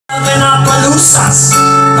Palusas,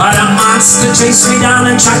 but a monster chased me down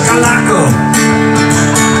in Chacalaco.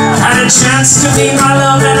 Had a chance to meet my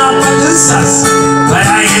love in Palusas, but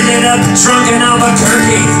I ended up drunk in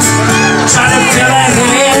Albuquerque. Tried to fill her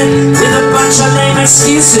head with a bunch of lame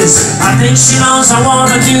excuses. I think she knows I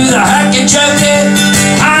wanna do the herky-jerky.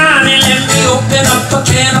 Honey, let me open up a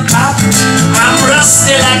can of pop. I'm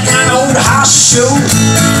rusty like an old house shoe.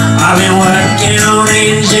 I've been working on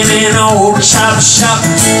engine in an old chop shop.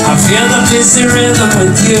 I feel the busy rhythm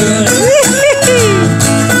with you.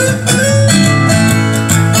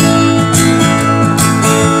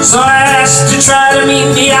 So I asked to try to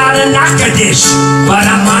meet me out in Natchitoches, but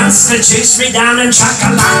a monster chased me down in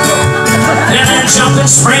Chacalaco. Then I jumped and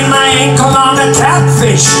sprained my ankle on a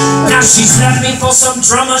catfish. Now she's left me for some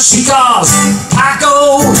drummer she calls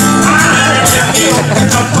Paco. Let me open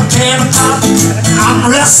up a can of pop.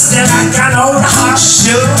 I'm rusty like an old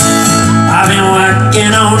horseshoe. I've been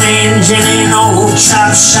working on engine in an old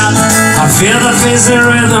chop shop. I feel the busy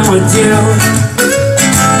rhythm with you.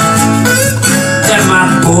 Left my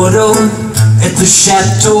Bordeaux at the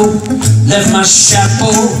chateau. Left my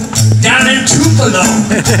chapeau down in Tupelo.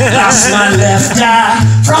 Lost my left eye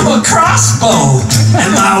from a crossbow.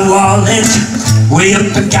 And my wallet way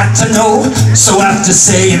up in Gatineau. So after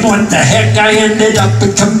saying what the heck, I ended up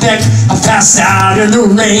in Quebec. I passed out in the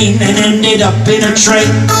rain and ended up in a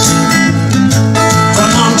train.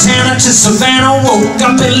 Montana to Savannah, woke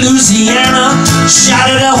up in Louisiana,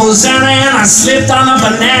 shouted a Hosanna and I slipped on a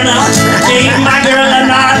banana. Gave my girl a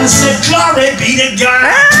nod and said, glory be to God.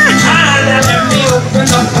 Now let me open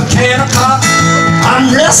up a can of pop.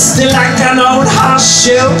 I'm rusty like an old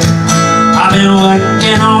horseshoe. I've been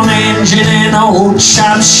working on engine in an old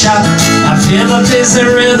chop shop. I feel the busy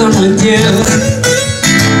rhythm with you.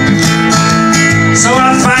 So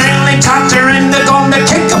I finally talked her into going to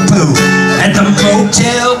Kickapoo. At the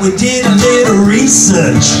motel, we did a little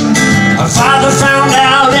research. Her father found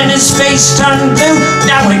out and his face turned blue.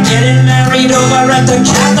 Now we're getting married over at the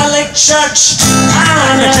Catholic Church.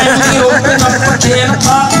 Let me open up a can of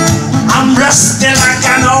pop. I'm rusty like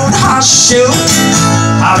an old horseshoe.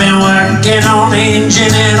 I've been working on engine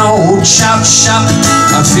in an old chop shop.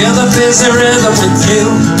 I feel the busy rhythm with you.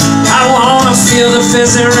 I wanna feel the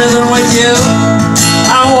busy rhythm with you.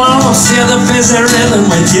 I wanna feel the busy rhythm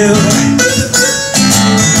with you.